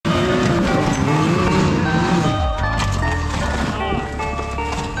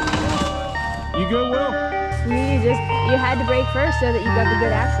You had to brake first so that you got the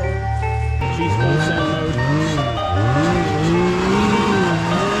good axle. She's full send mode.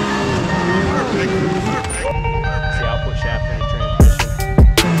 It's the output shaft in the transmission.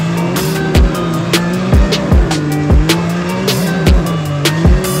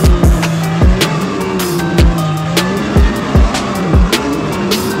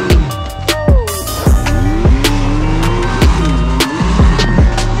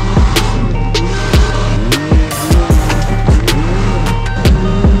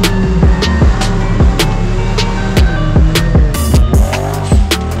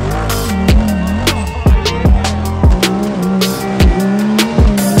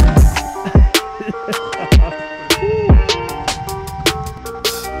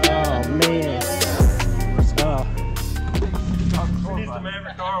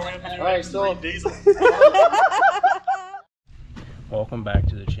 Welcome back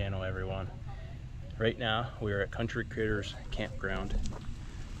to the channel, everyone. Right now we are at Country Critters Campground.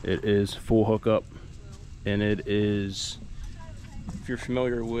 It is full hookup, and it is, if you're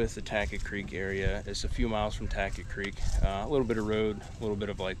familiar with the Tackett Creek area, it's a few miles from Tackett Creek. A little bit of road, a little bit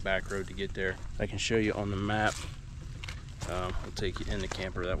of like back road to get there. I can show you on the map. I'll take you in the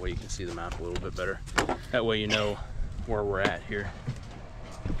camper, that way you can see the map a little bit better. That way you know where we're at here.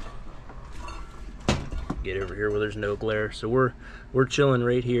 Get over here where there's no glare. So we're chilling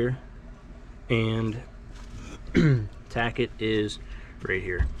right here, and Tackett is right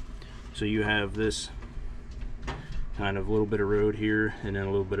here. So you have this kind of little bit of road here, and then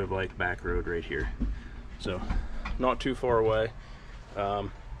a little bit of like back road right here. So not too far away.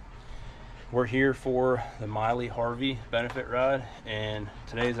 We're here for the Miley Harvey benefit ride, and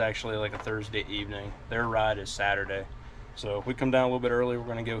today's actually like a Thursday evening. Their ride is Saturday. So if we come down a little bit early, we're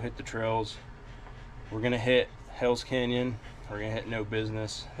gonna go hit the trails. We're gonna hit Hell's Canyon. We're gonna hit No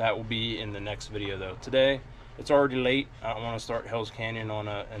Business. That will be in the next video though. Today, it's already late. I don't wanna start Hell's Canyon on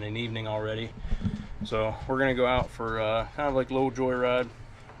an evening already. So we're gonna go out for kind of like a little joyride.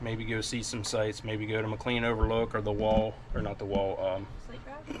 Maybe go see some sights. Maybe go to McClean Overlook or the Wall, or not the Wall. Slate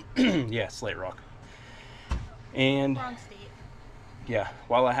Rock? Yeah, Slate Rock. And Wrong state. yeah,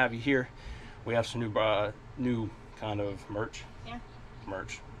 while I have you here, we have some new kind of merch. Yeah.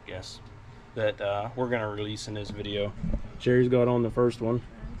 Merch, yes. That we're gonna release in this video. Sheri's got on the first one,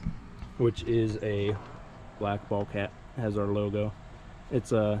 which is a black ball cap. It has our logo.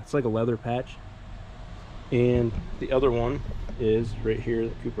 It's like a leather patch. And the other one is right here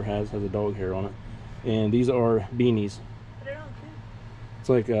that Cooper has a dog hair on it. And these are beanies. Put it on too. It's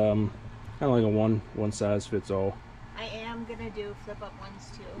like kind of like a one size fits all. I am gonna do flip up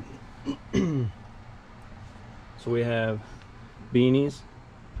ones too. So we have beanies.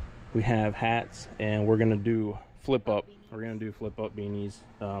 We have hats, and we're gonna do flip up. We're gonna do flip up beanies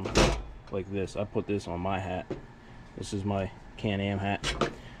like this. I put this on my hat. This is my Can-Am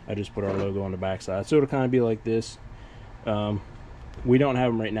hat. I just put our logo on the back side, so it'll kind of be like this. We don't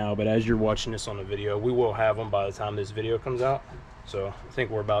have them right now, but as you're watching this on the video, we will have them by the time this video comes out. So I think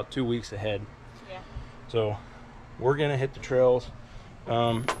we're about 2 weeks ahead. Yeah. So we're gonna hit the trails.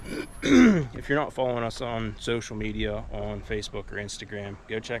 If you're not following us on social media, on Facebook or Instagram,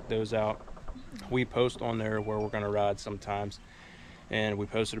 go check those out. We post on there where we're going to ride sometimes, and we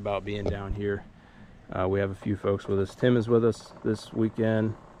posted about being down here. We have a few folks with us. Tim is with us this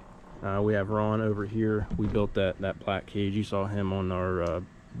weekend. We have Ron over here. We built that black cage. You saw him on our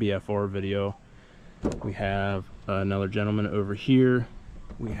BFR video. We have another gentleman over here.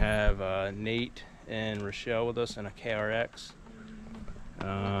 We have Nate and Rochelle with us in a KRX.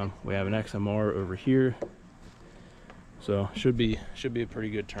 We have an XMR over here, so should be a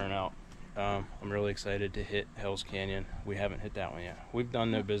pretty good turnout. I'm really excited to hit Hell's Canyon. We haven't hit that one yet. We've done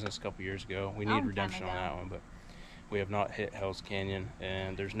No Business a couple years ago. We need redemption on that one, but we have not hit Hell's Canyon,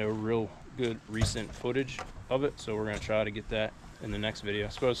 and there's no real good recent footage of it, so we're going to try to get that in the next video.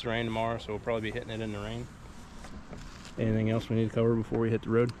 It's supposed to rain tomorrow, so we'll probably be hitting it in the rain. Anything else we need to cover before we hit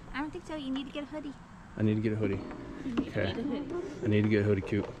the road? I don't think so. You need to get a hoodie. I need to get a hoodie. Okay. I need to get a hoodie,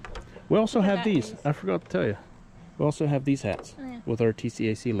 Coop. We also have these. I forgot to tell you. We also have these hats with our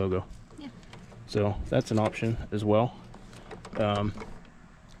TCAC logo. Yeah. So that's an option as well.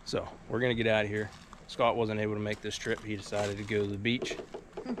 So we're gonna get out of here. Scott wasn't able to make this trip. He decided to go to the beach.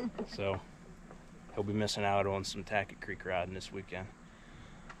 So he'll be missing out on some Tackett Creek riding this weekend.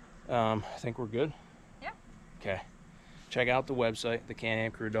 I think we're good. Yeah. Okay. Check out the website,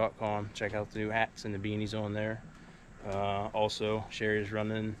 thecanamcrew.com. Check out the new hats and the beanies on there. Also, Sheri is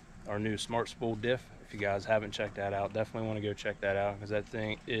running our new Smart Spool Diff. If you guys haven't checked that out, definitely want to go check that out, because that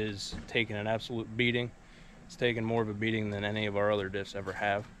thing is taking an absolute beating. It's taking more of a beating than any of our other diffs ever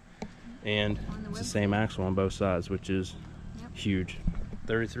have. and it's the same axle on both sides, which is huge.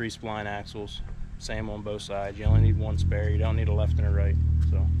 33 spline axles, same on both sides. You only need one spare. You don't need a left and a right.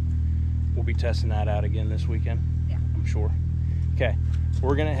 So we'll be testing that out again this weekend. Yeah, I'm sure. Okay,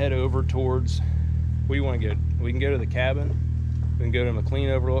 we're gonna head over towards, where do you want to go? We can go to the cabin. We can go to McClean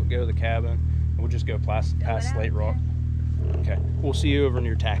Overlook, go to the cabin, and we'll just go past Slate Rock. Okay, we'll see you over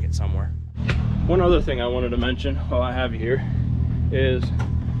near Tackett somewhere. One other thing I wanted to mention while I have you here is,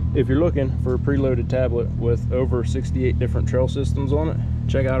 if you're looking for a preloaded tablet with over 68 different trail systems on it,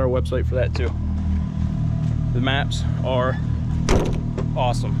 check out our website for that too. The maps are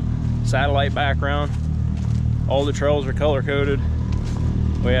awesome. Satellite background, all the trails are color coded.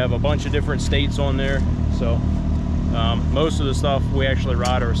 We have a bunch of different states on there, so most of the stuff we actually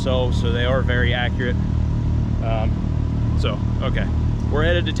ride ourselves, so they are very accurate. Okay, we're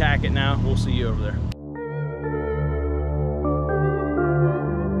headed to Tackett now. We'll see you over there.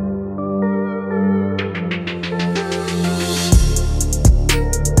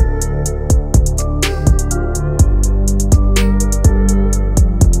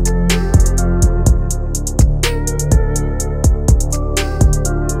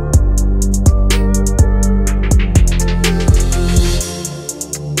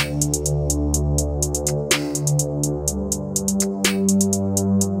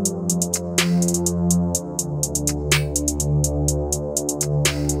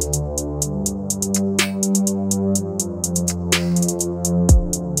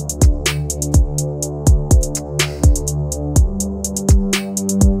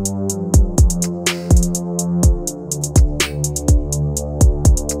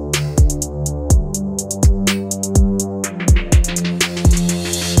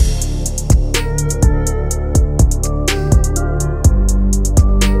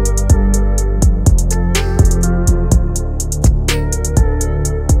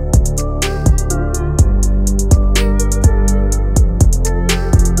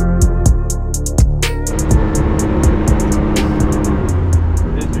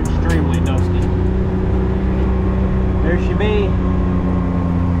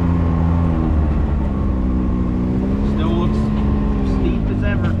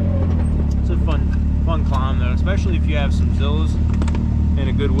 Especially if you have some Zillas and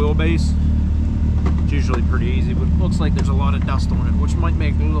a good wheelbase. It's usually pretty easy, but it looks like there's a lot of dust on it, which might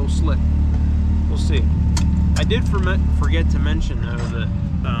make it a little slick. We'll see. I did forget to mention though that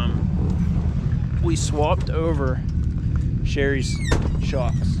we swapped over Sheri's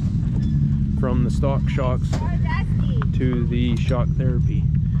shocks from the stock shocks to the shock therapy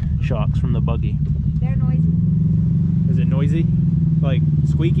shocks from the buggy. They're noisy. Is it noisy? Like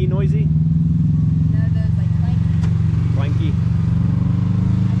squeaky noisy? No, those like clanky. Clanky?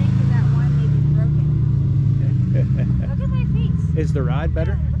 I think that one may be broken. Look at my face. Is the ride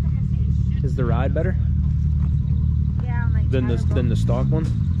better? Yeah, look at my face. Is the ride better? Yeah, I'm like Than the stock one?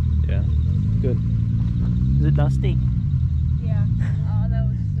 Yeah. Good. Is it dusty? Yeah. Oh, that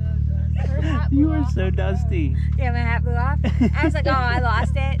was so good. Her hat blew You are off. so dusty. Yeah, my hat blew off. I was like, oh, I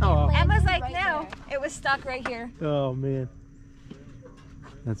lost it. Oh. Emma's like, no, it was stuck right here. Oh man.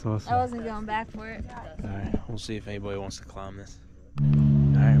 That's awesome. I wasn't going back for it. Alright, we'll see if anybody wants to climb this.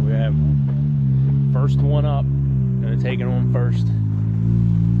 Alright, we have first one up. Gonna take it on first.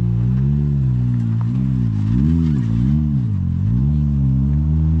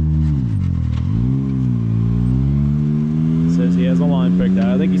 Says he has a line picked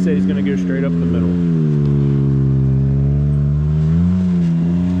out. I think he said he's gonna go straight up the middle.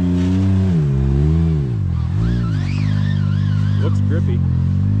 Looks grippy.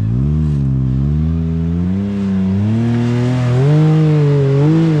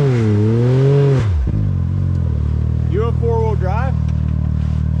 You a four-wheel drive?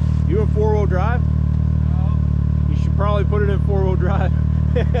 You a four-wheel drive? No. You should probably put it in four-wheel drive.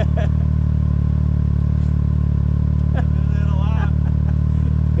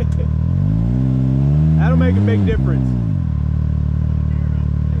 That'll make a big difference.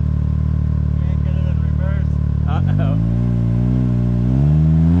 Can't get it in reverse. Uh-oh.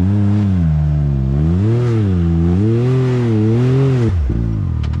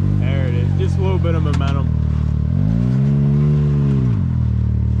 There it is. Just a little bit of momentum.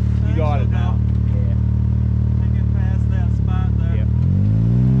 You got it now. Yeah. Take it past that spot there. Yep.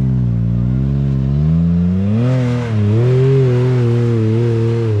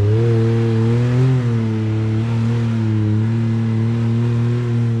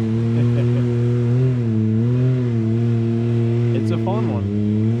 It's a fun one,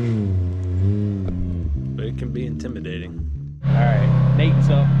 but it can be intimidating. All right, Nate's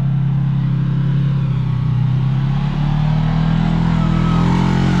up.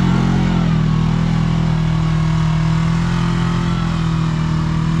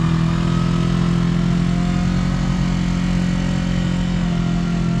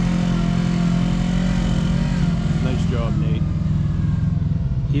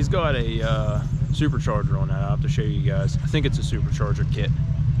 He's got a supercharger on that. I'll have to show you guys. I think it's a supercharger kit.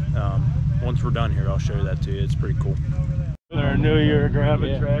 Once we're done here, I'll show you that to you. It's pretty cool. Our New Year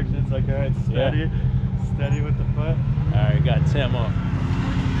grabbing traction. It's like, all right, steady with the foot. All right, got Tim up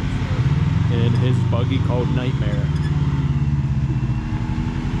in his buggy called Nightmare.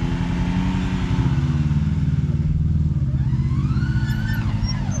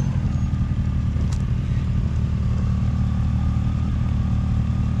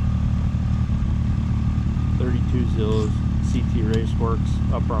 Zillas, CT Raceworx,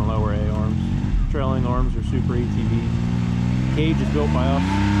 upper and lower A arms. Trailing arms are Super ATV. Cage is built by us.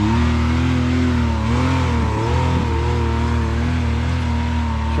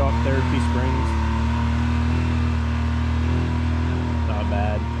 Shock therapy springs. Not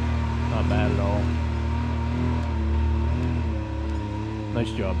bad. Not bad at all.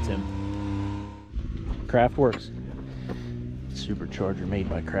 Nice job, Tim. Craftworks. Supercharger made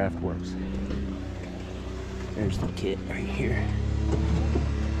by Craftworks. There's the kit right here.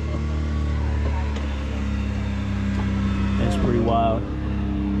 That's pretty wild.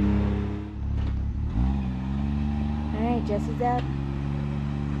 Alright, Jesse's out.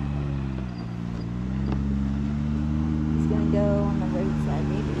 He's gonna go on the roadside,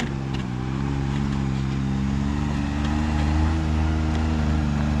 maybe.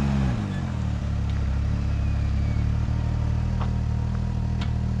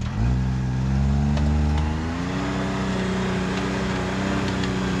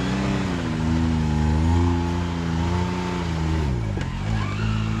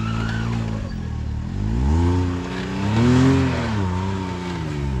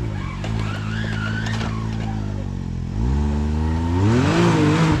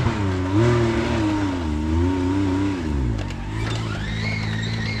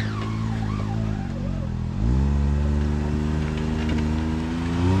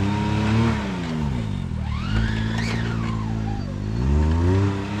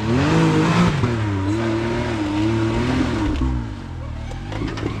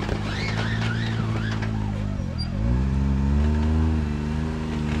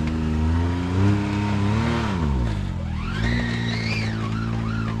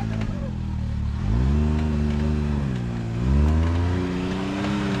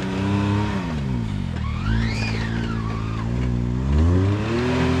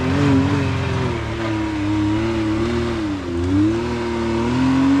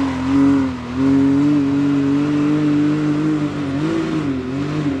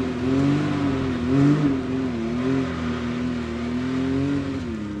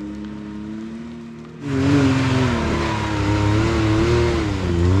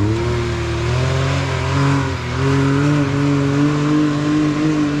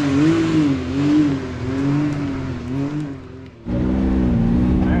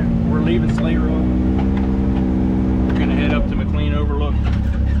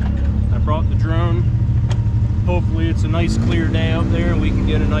 It's a nice clear day up there and we can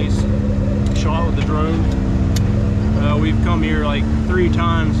get a nice shot with the drone. We've come here like 3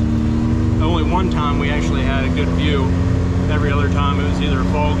 times. Only one time we actually had a good view. Every other time it was either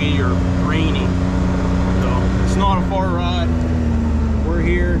foggy or rainy. So it's not a far ride. We're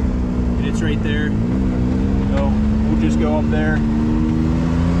here and it's right there. So we'll just go up there,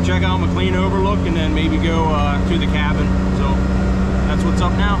 check out McClean Overlook, and then maybe go to the cabin. So that's what's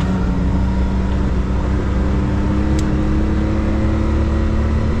up now.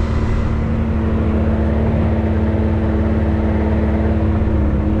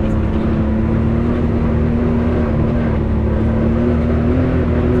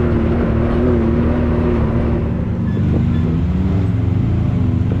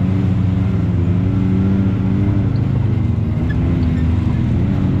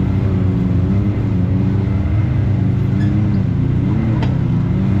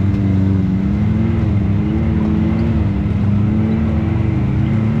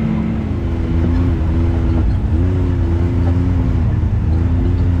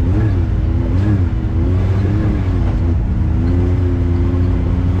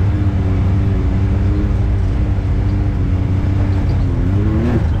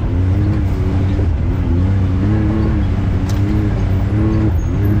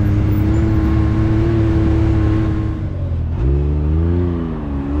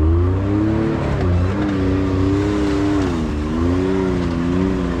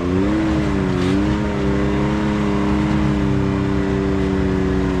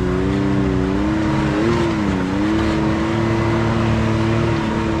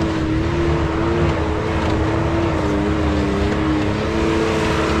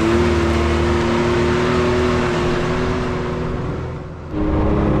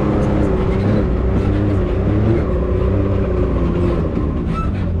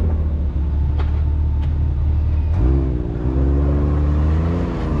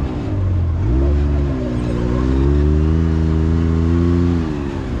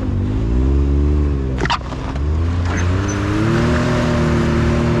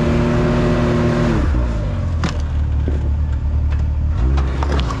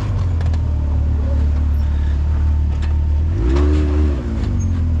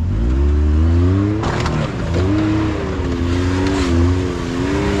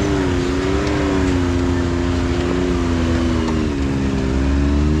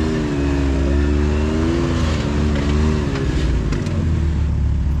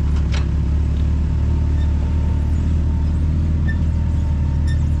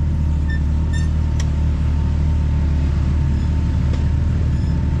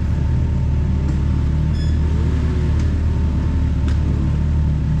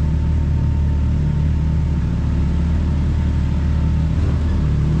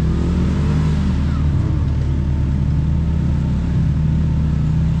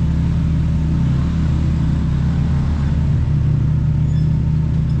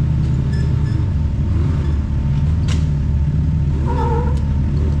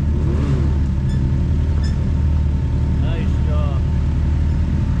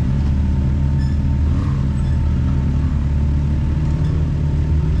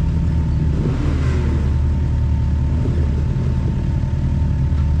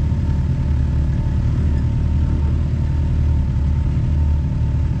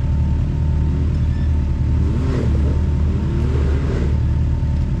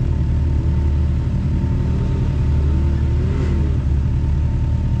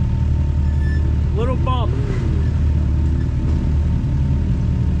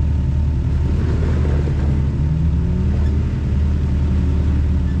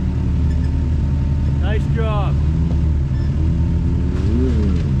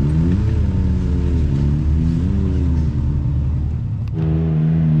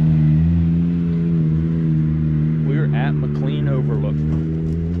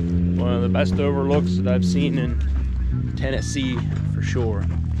 best overlooks that I've seen in Tennessee for sure.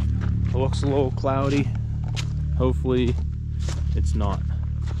 It looks a little cloudy. Hopefully it's not.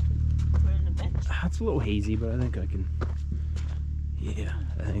 It's a little hazy, but I think I can. Yeah,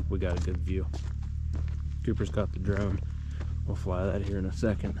 I think we got a good view. Cooper's got the drone. We'll fly that here in a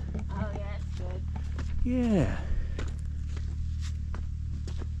second. Oh yeah, it's good. Yeah.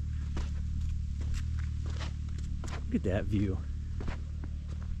 Look at that view.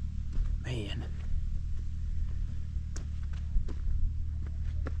 Man.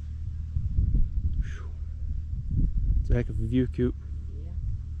 It's a heck of a view, Coop. Yeah.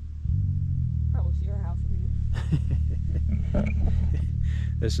 Probably see your house from here.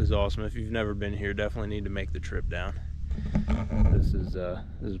 This is awesome. If you've never been here, definitely need to make the trip down. This is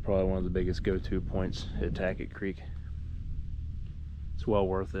probably one of the biggest go-to points at Tackett Creek. It's well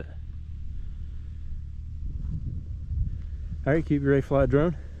worth it. All right, keep you ready to fly a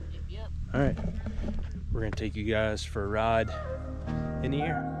drone? Yep. All right, we're gonna take you guys for a ride in the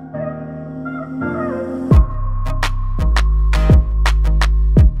air.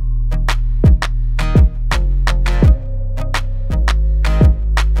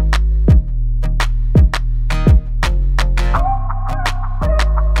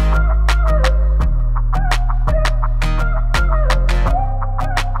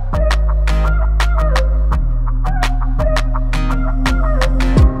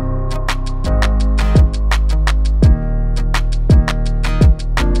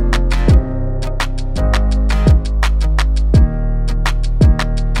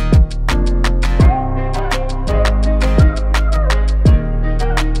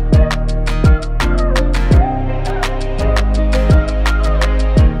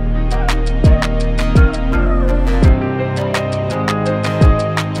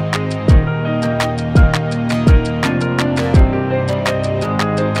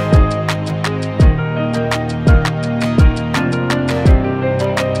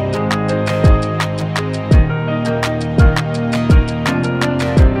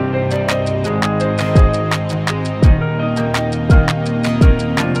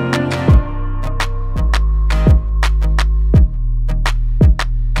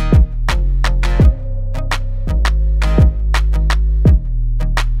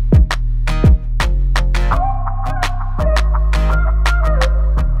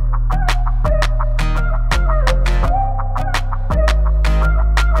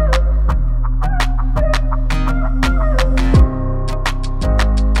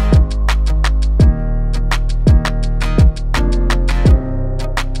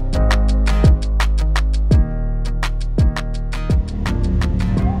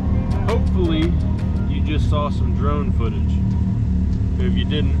 If you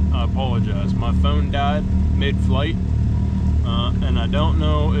didn't, I apologize. My phone died mid-flight, and I don't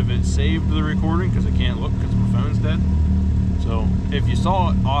know if it saved the recording because I can't look because my phone's dead. So if you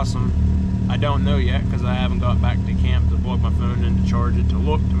saw it, awesome. I don't know yet because I haven't got back to camp to plug my phone in to charge it to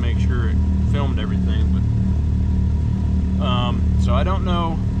look to make sure it filmed everything. But so I don't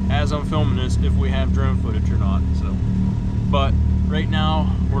know as I'm filming this if we have drone footage or not. So, but right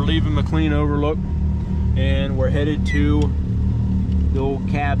now we're leaving McClean Overlook and we're headed to the old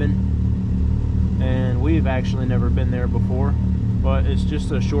cabin, and we've actually never been there before, but it's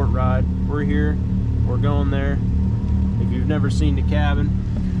just a short ride. We're here, we're going there. If you've never seen the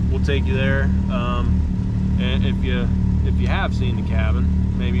cabin, we'll take you there. And if you have seen the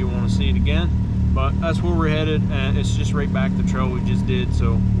cabin, maybe you want to see it again, but that's where we're headed, and it's just right back the trail we just did,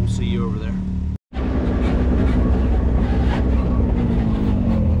 so we'll see you over there.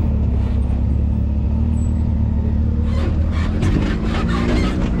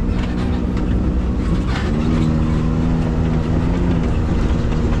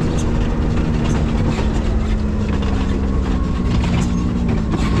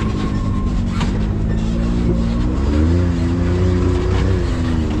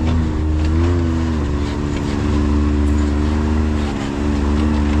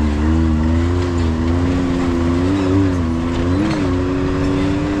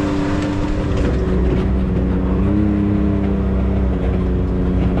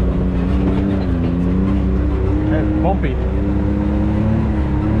 Bumpy.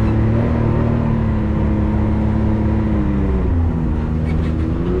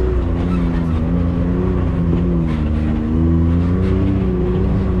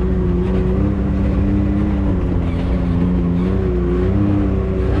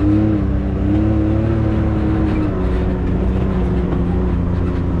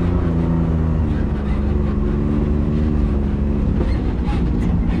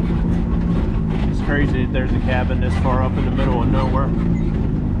 Crazy that there's a cabin this far up in the middle of nowhere.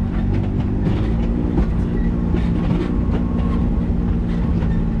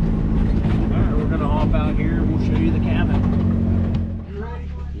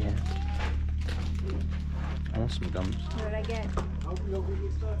 want some gums. What did I get?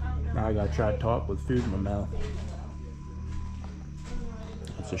 Now I gotta try to talk with food in my mouth.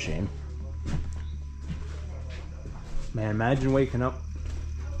 That's a shame. Man, imagine waking up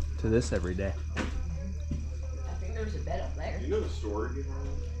to this every day. I think there's a bed up there. You know the story behind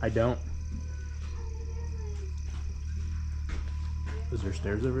it? I don't. Is there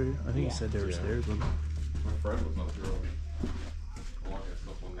stairs over here? I think you said there were stairs. My friend was up here.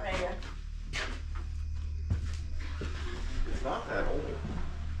 Right here. It's not that old.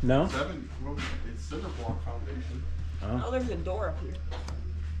 No? It's cinder block foundation. Oh. Oh, there's a door up here.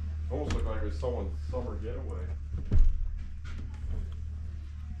 Almost looked like it was someone's summer getaway.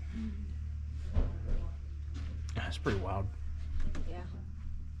 That's pretty wild. Yeah.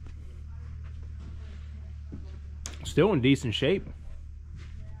 Still in decent shape.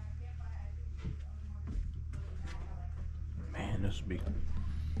 Man, this would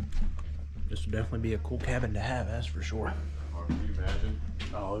definitely be a cool cabin to have, that's for sure. Oh, can you imagine?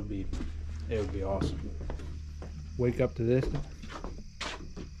 Oh, it would be awesome. Wake up to this.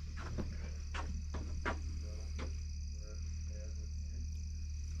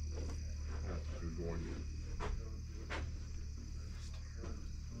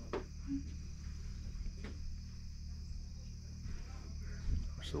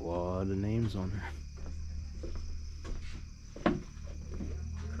 There's a lot of names on there.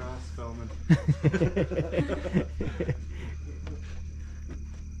 Cross filming.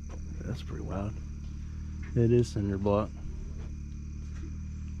 That's pretty wild. It is cinder block.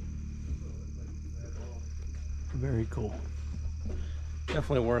 Very cool.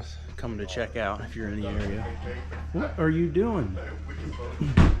 Definitely worth coming to check out if you're in the area. What are you doing?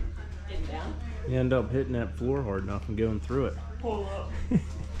 Getting down? You end up hitting that floor hard enough and going through it. Pull up.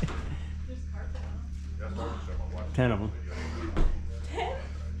 10 of them. 10?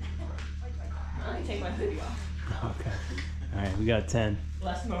 I'm gonna take my hoodie off. Okay. All right, we got 10.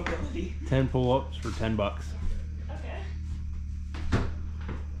 Less mobility. 10 pull-ups for $10. Okay.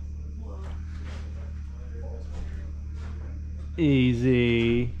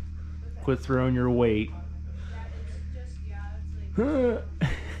 Easy. Quit throwing your weight.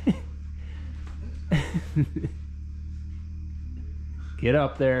 Get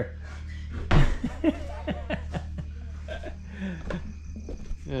up there.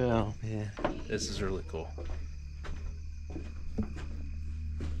 Oh man, this is really cool.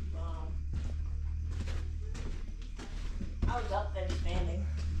 I was up there standing.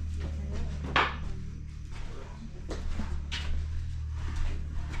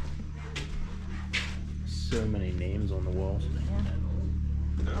 So many names on the walls.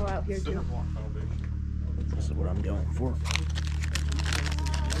 Oh, out here too. This is what I'm going for.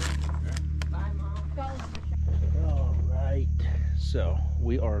 Bye, Mom. All right, so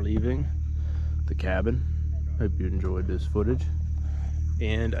we are leaving the cabin. Hope you enjoyed this footage.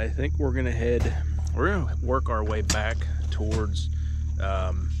 And I think we're gonna work our way back towards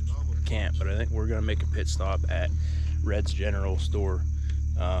camp, but I think we're gonna make a pit stop at Red's General Store.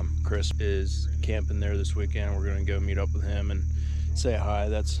 Chris is camping there this weekend. We're gonna go meet up with him and say hi.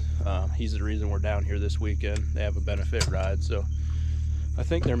 He's the reason we're down here this weekend. They have a benefit ride, so I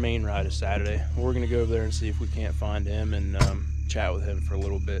think their main ride is Saturday. We're gonna go over there and see if we can't find him and chat with him for a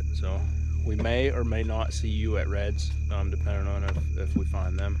little bit. So we may or may not see you at Red's, depending on if we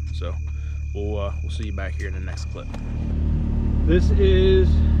find them. So we'll see you back here in the next clip. This is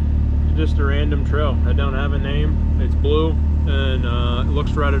just a random trail. I don't have a name. It's blue and it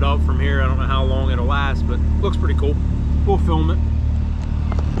looks rutted up from here. I don't know how long it'll last, but it looks pretty cool. We'll film it.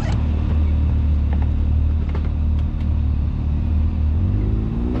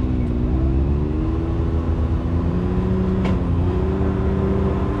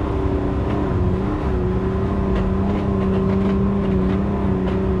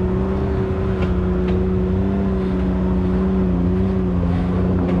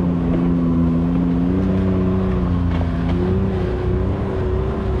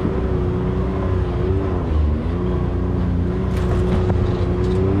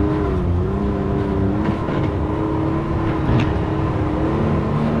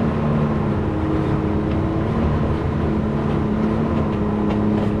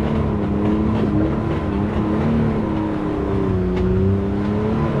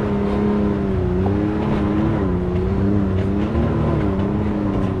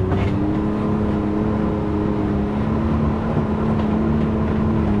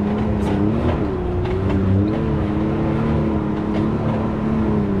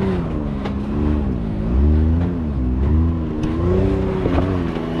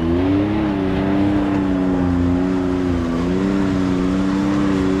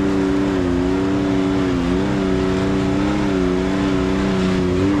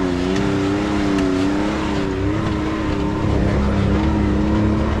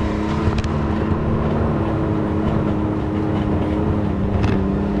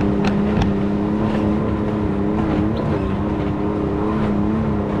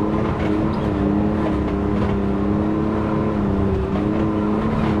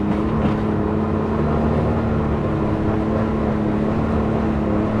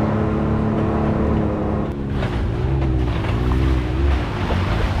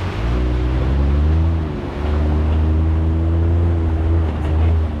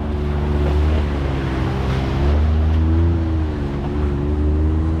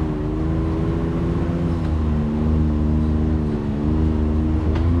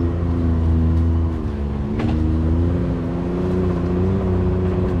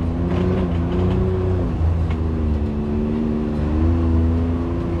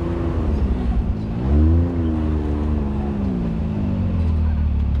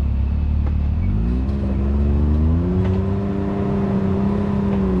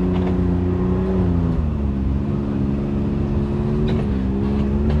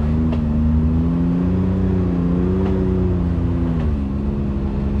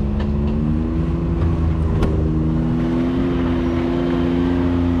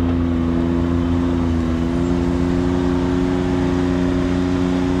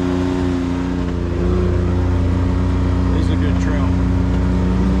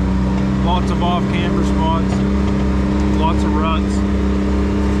 of off-camber spots, lots of ruts,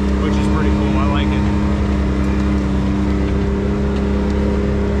 which is pretty cool. I like it.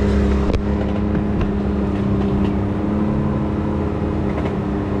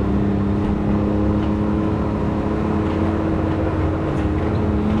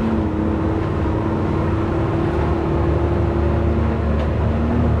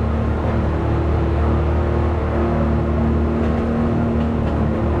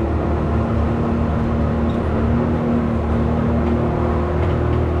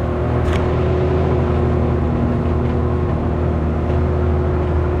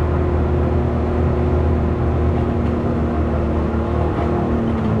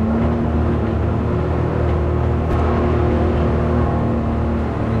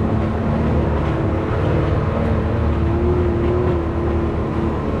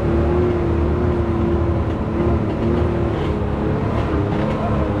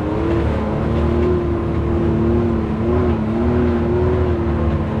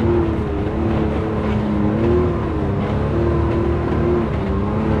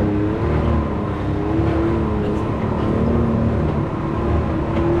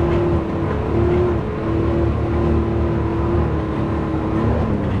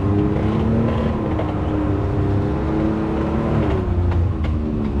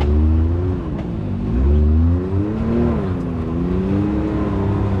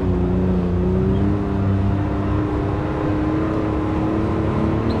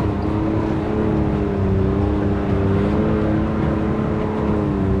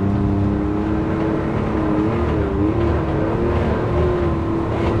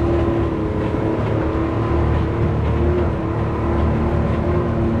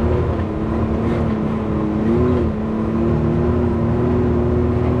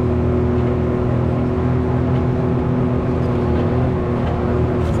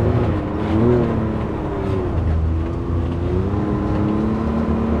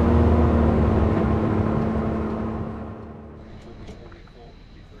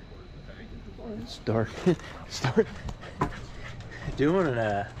 Start doing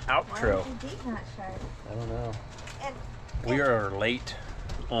an outro. I don't know. We are late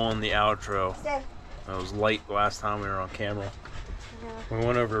on the outro. I was late last time we were on camera. We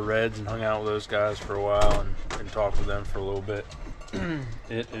went over to Reds and hung out with those guys for a while and talked with them for a little bit.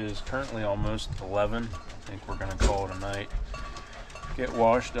 It is currently almost 11. I think we're gonna call it a night. Get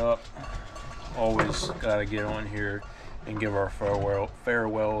washed up. Always gotta get on here and give our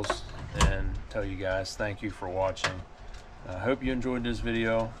farewells and tell you guys thank you for watching. I hope you enjoyed this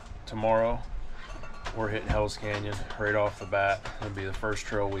video. Tomorrow we're hitting Hell's Canyon right off the bat. It'll be the first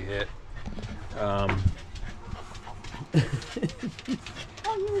trail we hit.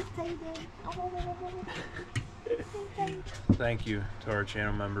 Thank you to our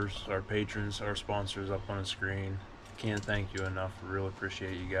channel members, our patrons, our sponsors up on the screen. Can't thank you enough. Really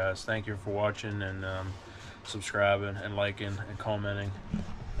appreciate you guys. Thank you for watching and subscribing and liking and commenting.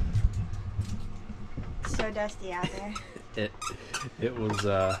 So dusty out there. It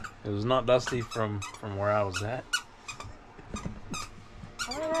was not dusty from where I was at.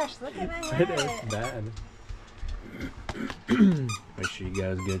 Oh my gosh, look at my head. It's bad. Make sure you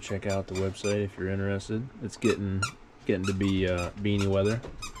guys go check out the website if you're interested. It's getting to be beanie weather.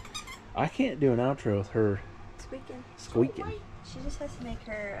 I can't do an outro with her squeaking. She just has to make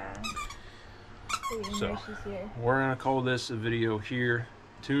her so we're gonna call this a video here.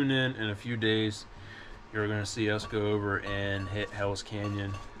 Tune in a few days. You're gonna see us go over and hit Hell's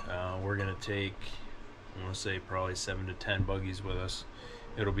Canyon. We're gonna take, I want to say, probably 7 to 10 buggies with us.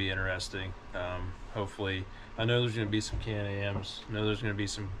 It'll be interesting. Hopefully, I know there's gonna be some Can-Ams. I know there's gonna be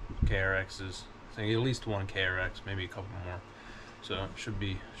some KRXs. I think at least one KRX, maybe a couple more. So it should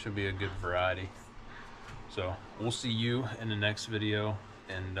be a good variety. So we'll see you in the next video,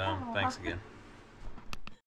 and thanks again.